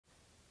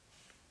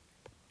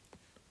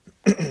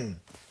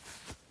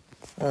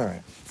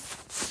Alright.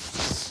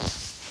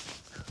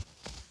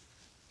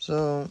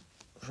 So,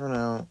 for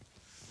now,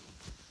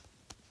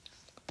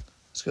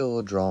 let's get a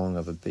little drawing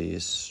of a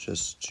bass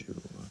just to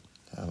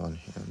have on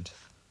hand.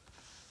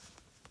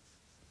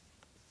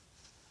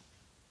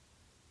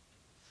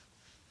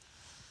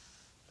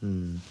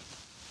 You're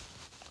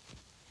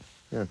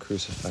gonna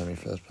crucify me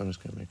for this, but I'm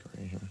just gonna make it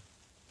right here.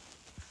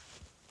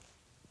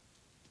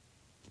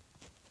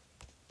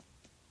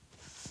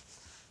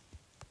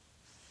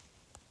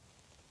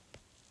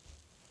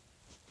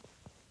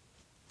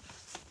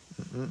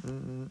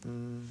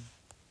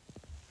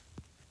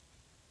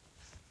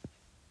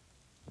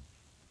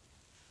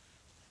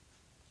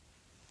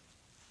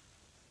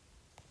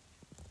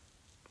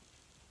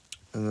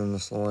 And then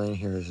this line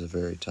here is the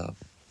very top.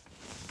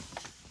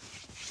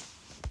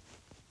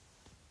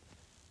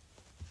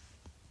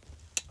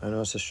 I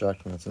know it's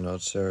distracting with the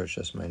notes there, it's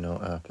just my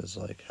note app is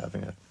like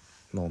having a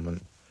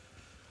moment.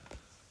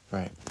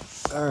 Right.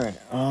 Alright,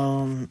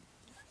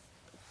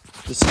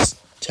 this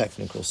is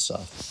technical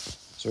stuff.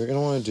 So we're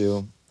gonna wanna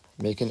do,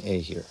 make an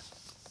A here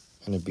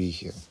and a B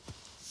here.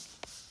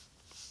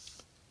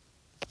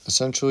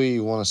 Essentially,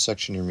 you want to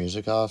section your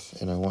music off,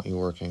 and I want you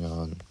working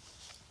on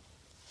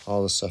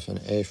all the stuff in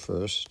A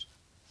first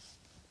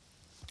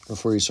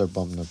before you start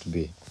bumping up to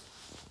B.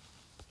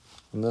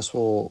 And this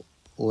will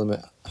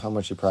limit how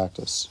much you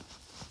practice.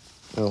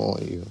 It'll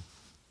let you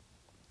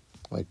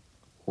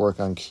work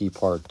on key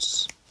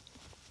parts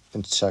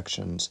in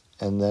sections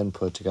and then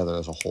put it together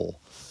as a whole.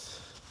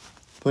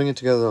 Putting it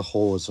together as a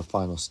whole is the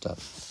final step.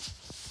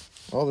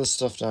 All this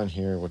stuff down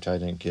here, which I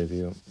didn't give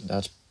you,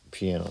 that's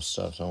piano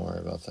stuff. Don't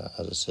worry about that,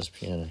 as it says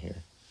piano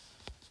here.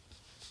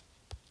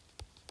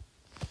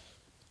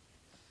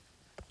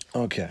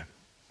 Okay.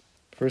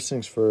 First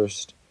things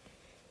first,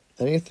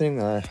 anything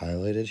that I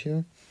highlighted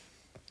here,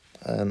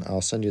 and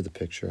I'll send you the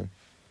picture,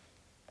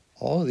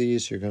 all of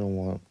these you're going to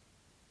want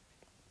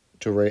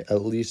to write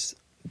at least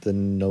the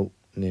note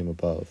name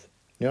above.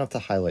 You don't have to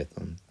highlight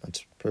them.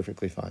 That's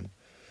perfectly fine.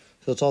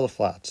 So it's all the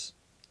flats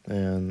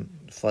and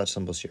flat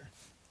symbols here.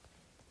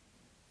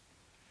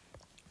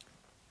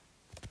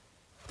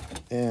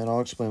 And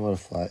I'll explain what a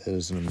flat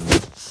is in a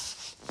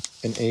minute.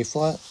 An A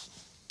flat,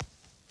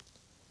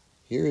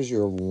 here is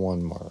your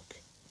 1 mark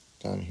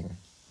down here.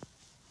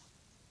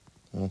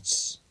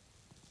 That's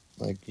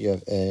like you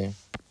have A,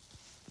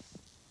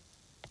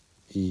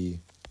 E,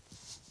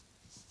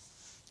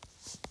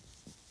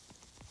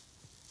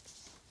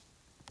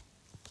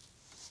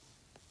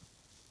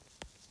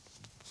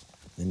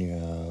 then you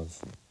have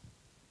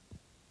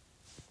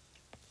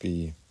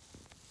B,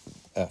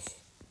 F.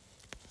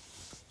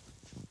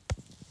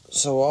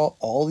 So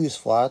all these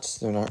flats,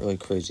 they're not really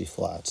crazy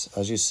flats.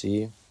 As you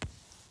see,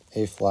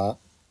 A flat,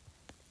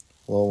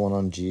 low 1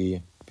 on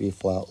G, B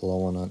flat, low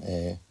 1 on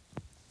A.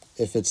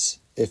 If it's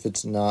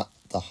not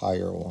the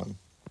higher one,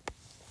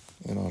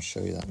 and I'll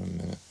show you that in a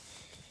minute.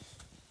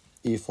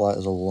 E flat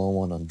is a low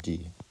 1 on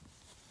D.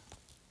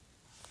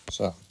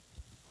 So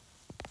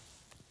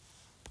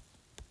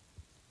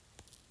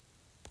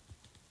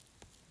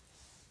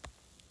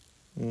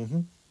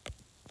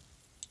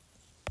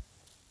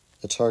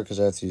it's hard because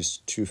I have to use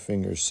 2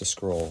 fingers to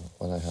scroll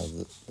when I have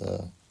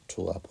the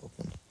tool app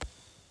open.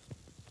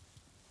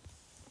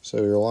 So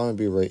you'll want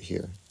to be right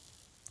here.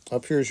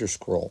 Up here is your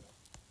scroll.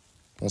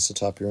 That's the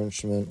top of your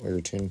instrument where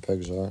your tuning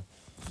pegs are.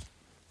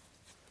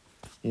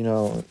 You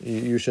know,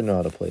 you should know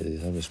how to play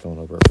these. I'm just going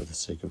over it for the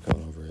sake of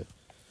going over it.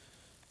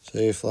 So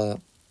A flat,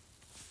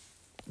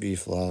 B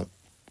flat,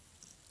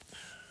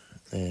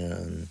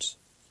 and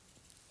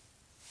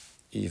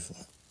E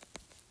flat.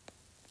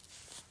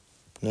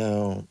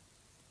 Now,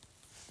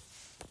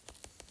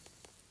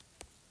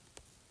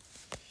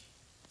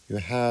 you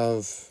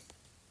have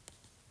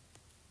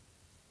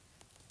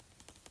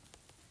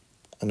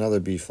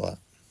another B flat.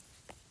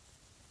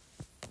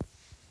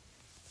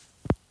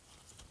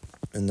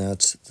 And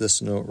that's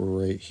this note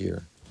right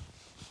here.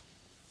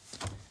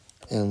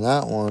 And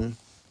that one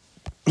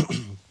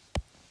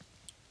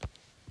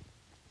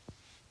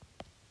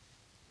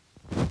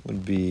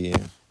would be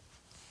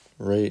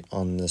right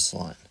on this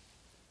line.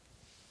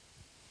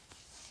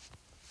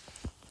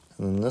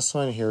 And then this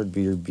line here would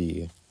be your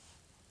B.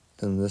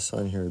 And this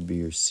line here would be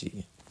your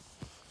C.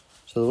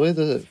 So the way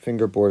the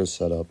fingerboard is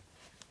set up,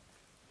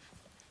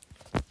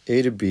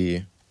 A to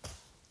B,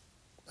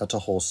 that's a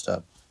whole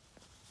step.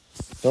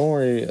 Don't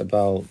worry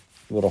about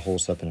what a whole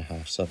step and a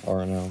half step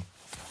are now.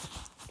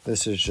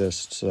 This is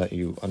just so that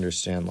you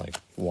understand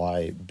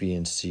why B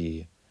and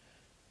C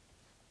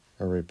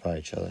are right by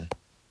each other.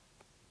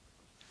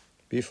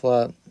 B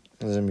flat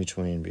is in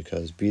between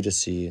because B to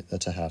C,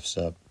 that's a half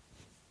step.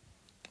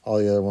 All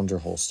the other ones are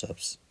whole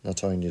steps.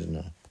 That's all you need to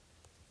know.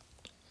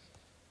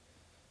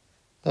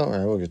 Don't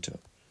worry, we'll get to it.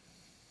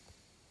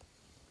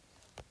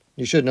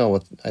 You should know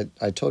what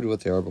I told you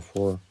what they are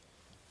before,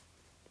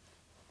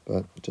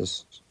 but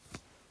just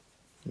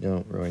you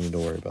don't really need to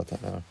worry about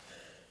that now.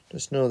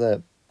 Just know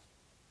that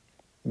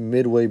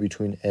midway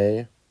between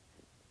A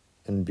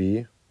and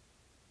B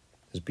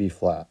is B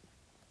flat,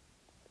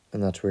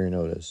 and that's where your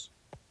note is.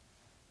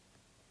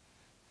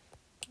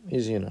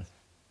 Easy enough.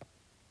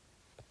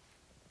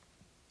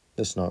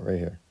 This note right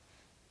here.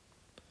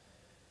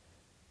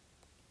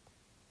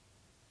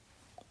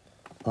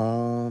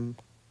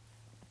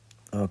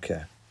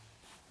 Okay.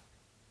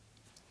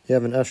 You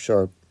have an F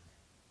sharp,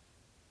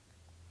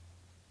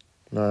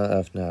 not an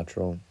F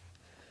natural.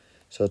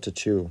 So it's a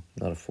 2,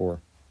 not a 4.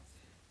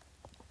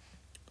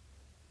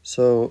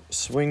 So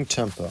swing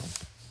tempo.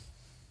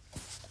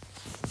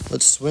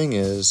 What swing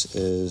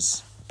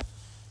is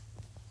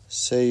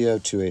say you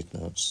have 2/8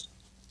 notes.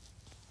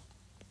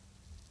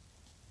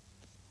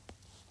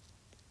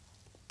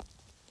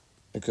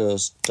 It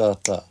goes da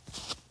da.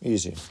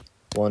 Easy.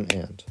 One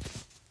and.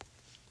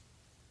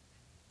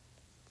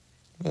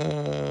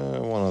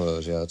 One of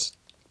those, yeah, it's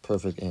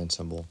perfect and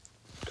symbol.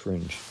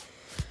 Cringe.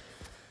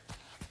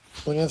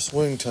 When you have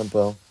swing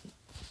tempo,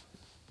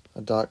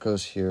 a dot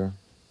goes here.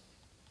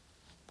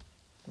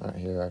 Not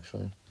here,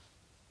 actually.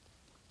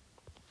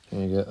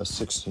 And you get a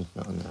 16th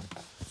note in there.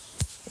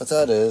 What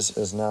that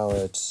is now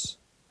it's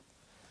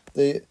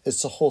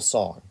the whole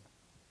song.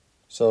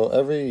 So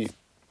every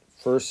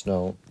first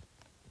note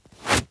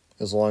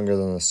is longer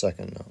than the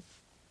second note.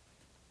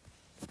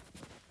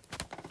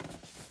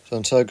 So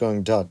instead of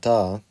going da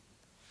da,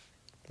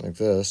 like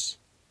this,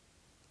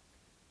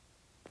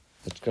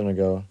 it's gonna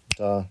go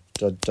da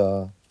da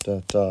da da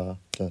da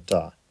da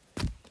da.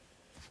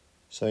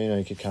 So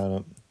you could count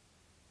up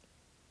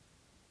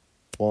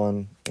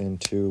 1 and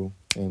 2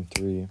 and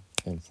 3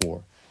 and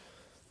 4.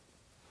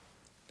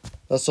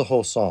 That's the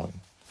whole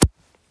song.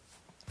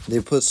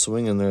 They put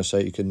swing in there so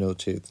you could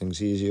notate things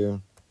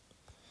easier.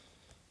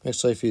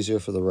 Makes life easier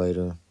for the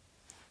writer.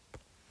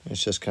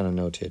 It's just kind of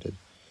notated.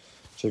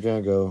 So you're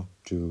gonna go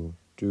do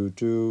do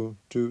do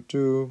do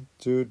do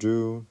do do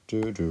do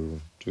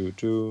do do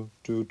do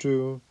do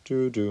do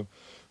do do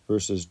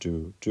versus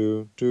do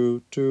do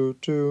do do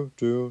do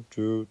do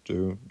do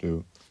do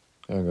do.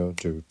 I go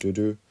do do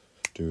do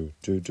do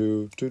do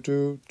do do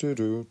do do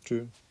do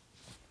do.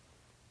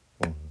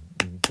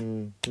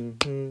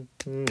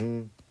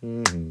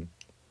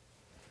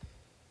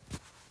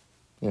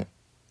 Yeah.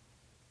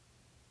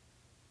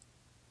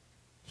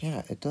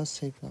 Yeah, it does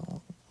take that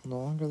long. The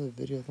longer the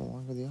video, the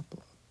longer the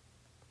upload.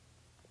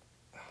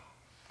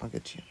 I'll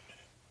get to you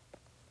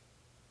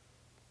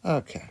in a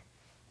minute. Okay.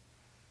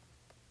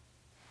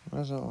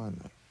 Where's that line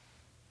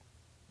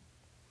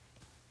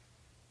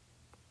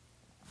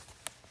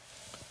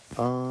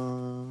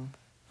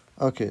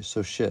there? Okay,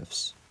 so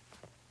shifts.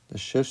 The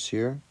shifts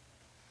here.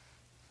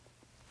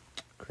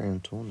 Crayon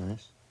tool,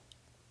 nice.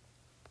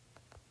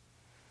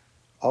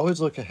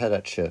 Always look ahead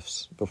at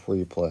shifts before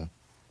you play.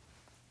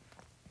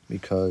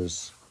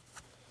 Because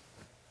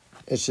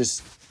it's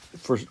just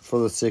for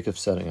the sake of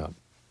setting up.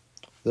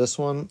 This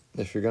one,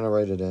 if you're going to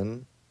write it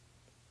in,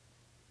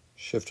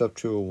 shift up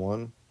to a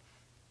 1,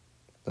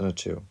 then a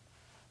 2.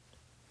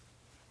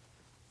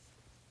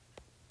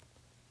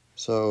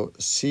 So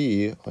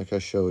C, like I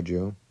showed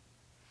you,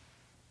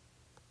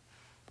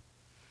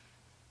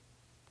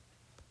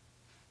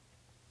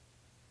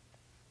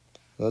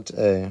 that's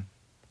A.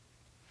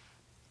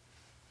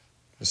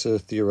 This is a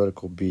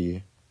theoretical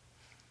B.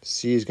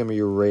 C is going to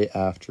be right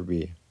after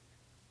B.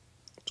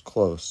 It's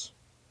close.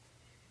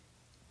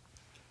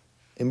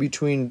 In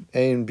between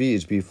A and B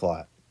is B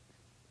flat.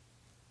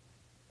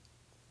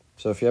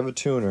 So if you have a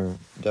tuner,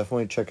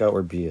 definitely check out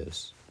where B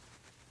is.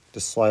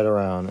 Just slide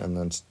around and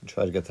then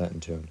try to get that in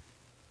tune.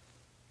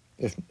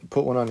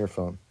 Put one on your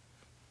phone.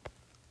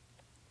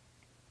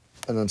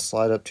 And then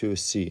slide up to a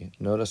C.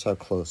 Notice how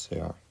close they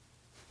are.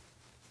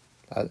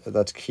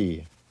 That's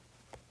key.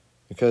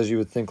 Because you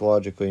would think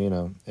logically,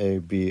 A,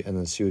 B, and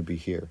then C would be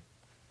here.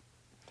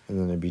 And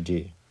then it'd be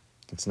D.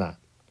 It's not.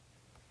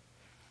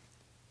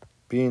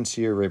 B and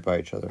C are right by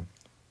each other.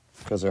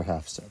 Because they're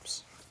half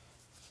steps.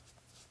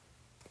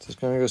 So it's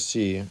going to go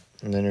C,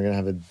 and then you're going to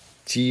have a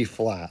D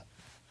flat.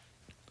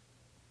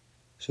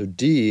 So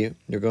D,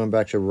 you're going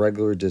back to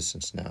regular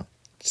distance now.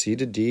 C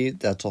to D,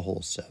 that's a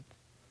whole step.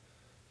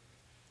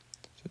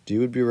 So D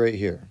would be right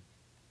here.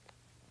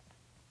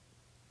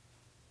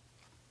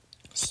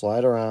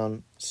 Slide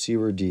around, see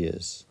where D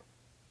is.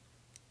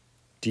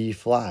 D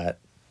flat,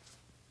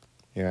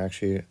 you're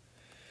actually,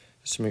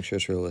 just to make sure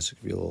it's realistic,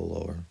 it could be a little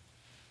lower.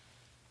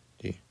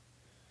 D.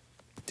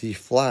 D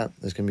flat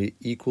is going to be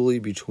equally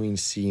between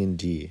C and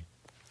D.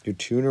 Your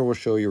tuner will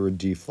show you where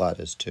D flat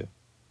is too.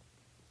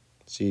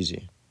 It's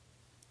easy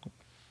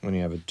when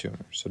you have a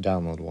tuner. So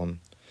download one.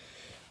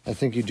 I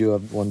think you do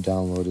have one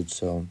downloaded,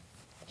 so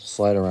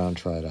slide around,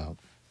 try it out.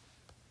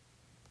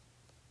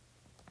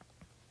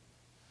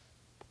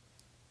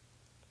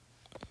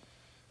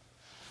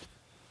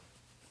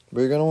 But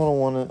you're going to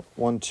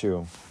want to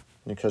 1-2,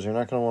 because you're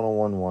not going to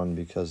want to 1-1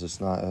 because it's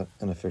not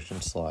an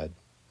efficient slide.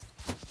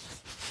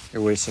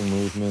 You're wasting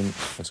movement.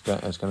 It's going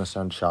to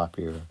sound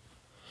choppier.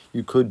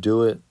 You could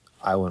do it.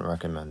 I wouldn't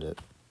recommend it.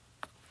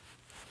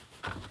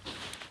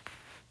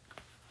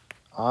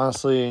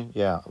 Honestly,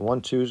 yeah,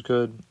 1-2 is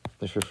good.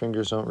 If your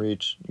fingers don't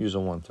reach, use a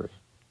 1-3.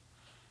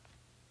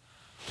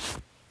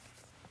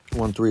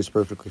 1-3 is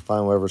perfectly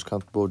fine. Whatever's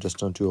comfortable, just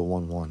don't do a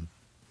 1-1.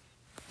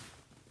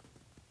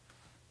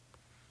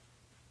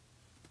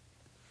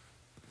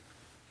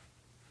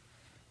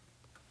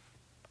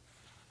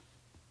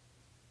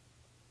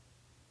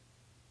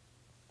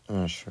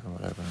 Sure,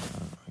 whatever. I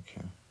don't really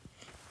care.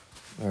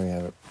 There we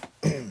have it.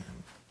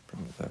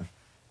 Bring it there.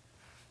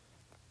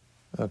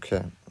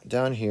 Okay,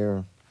 down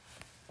here,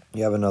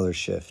 you have another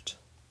shift.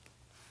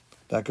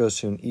 That goes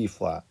to an E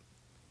flat.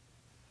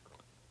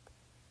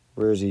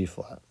 Where's E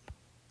flat?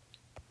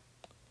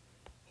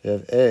 You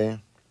have A,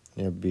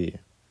 you have B.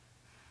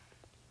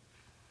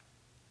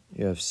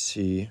 You have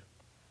C,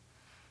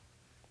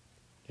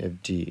 you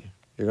have D.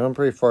 You're going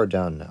pretty far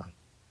down now.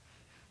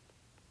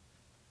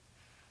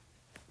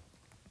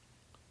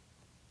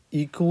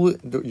 You're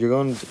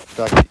going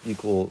back to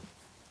equal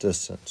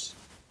distance.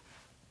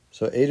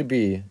 So A to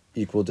B,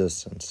 equal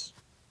distance.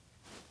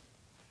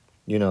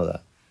 You know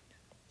that.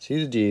 C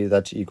to D,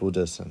 that's equal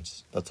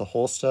distance. That's a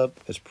whole step.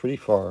 It's pretty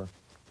far.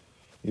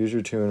 Use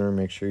your tuner.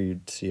 Make sure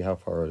you see how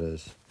far it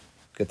is.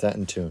 Get that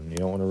in tune. You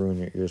don't want to ruin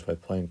your ears by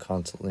playing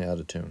constantly out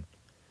of tune.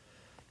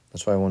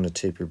 That's why I wanted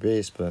to tape your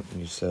bass, but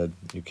you said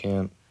you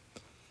can't.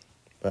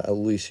 But at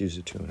least use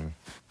a tuner.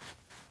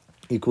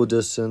 Equal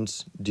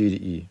distance, D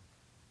to E.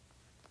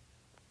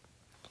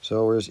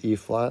 So where's E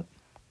flat?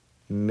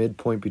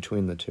 Midpoint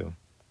between the two.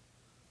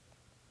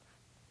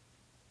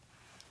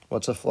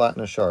 What's a flat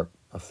and a sharp?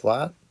 A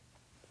flat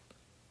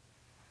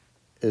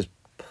is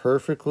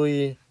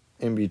perfectly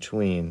in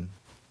between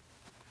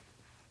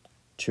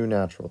two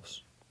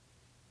naturals.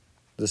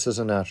 This is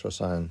a natural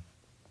sign.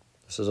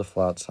 This is a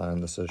flat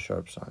sign. This is a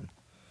sharp sign.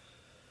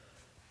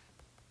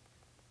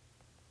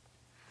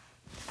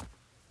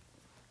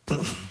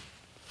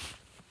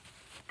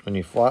 When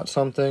you flat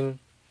something,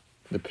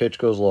 the pitch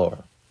goes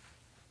lower.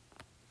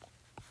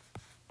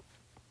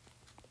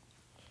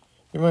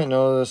 You might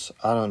know this.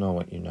 I don't know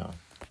what you know.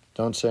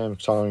 Don't say I'm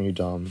calling you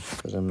dumb,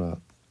 because I'm not.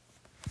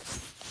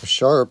 A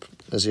sharp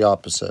is the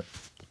opposite.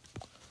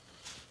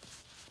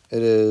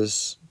 It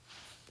is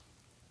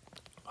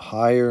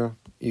higher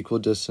equal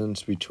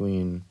distance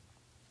between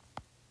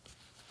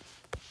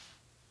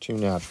two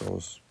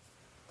naturals.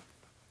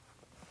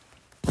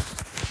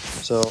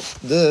 So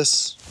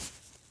this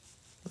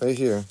right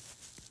here,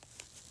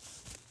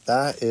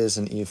 that is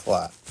an E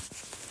flat.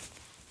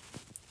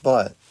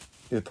 But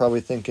you're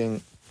probably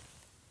thinking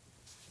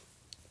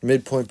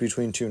midpoint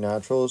between two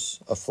naturals,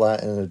 a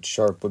flat and a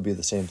sharp would be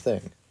the same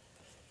thing.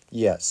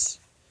 Yes,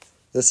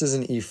 this is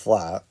an E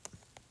flat,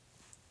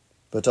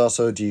 but it's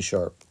also a D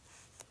sharp.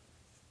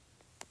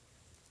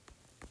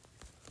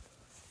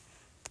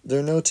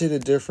 They're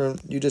notated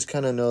different. You just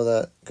kind of know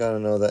that, gotta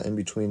know that in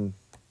between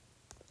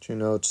two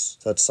notes,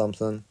 that's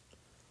something.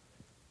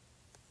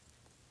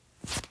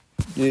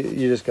 You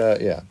just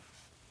got, yeah.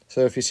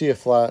 So if you see a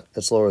flat,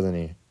 it's lower than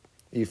E.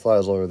 E flat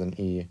is lower than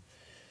E.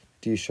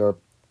 D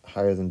sharp,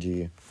 higher than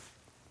D.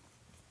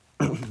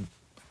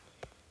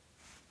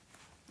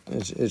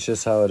 It's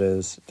just how it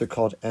is. They're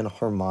called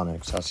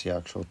enharmonics. That's the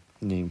actual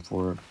name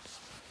for it.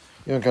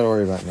 You don't gotta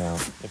worry about it now.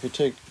 If you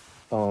take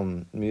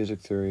music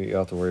theory, you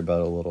have to worry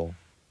about it a little.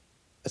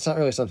 It's not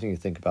really something you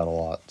think about a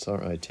lot, so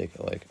don't really take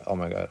it like, oh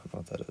my god, I don't know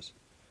what that is.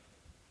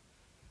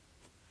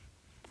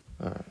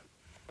 Alright.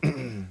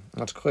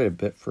 That's quite a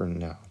bit for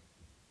now.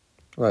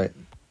 Right.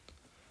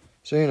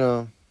 So, you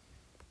know,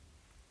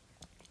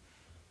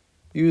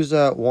 use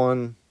that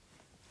one.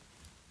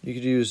 You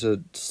could use a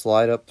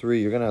slide up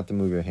 3. You're going to have to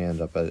move your hand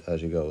up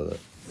as you go with it.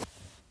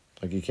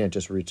 Like, you can't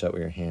just reach out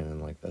with your hand in,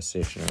 like, a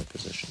stationary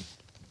position.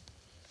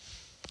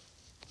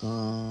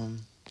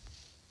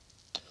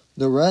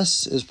 The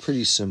rest is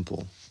pretty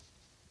simple.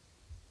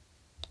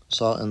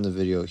 So I'll end the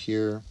video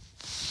here.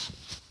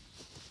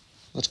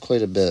 That's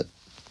quite a bit.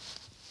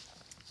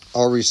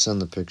 I'll resend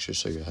the picture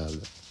so you have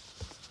it.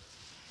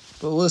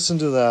 But listen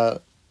to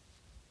that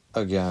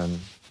again.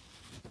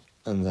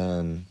 And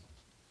then...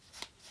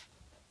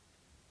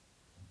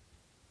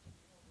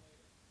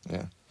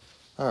 yeah.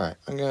 Alright,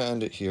 I'm going to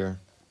end it here.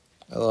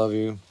 I love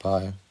you.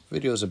 Bye.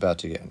 Video's about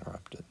to get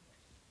interrupted.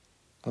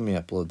 Let me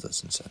upload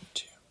this and send it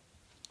to you.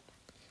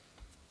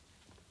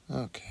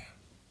 Okay.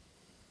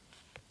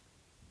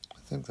 I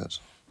think that's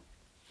all.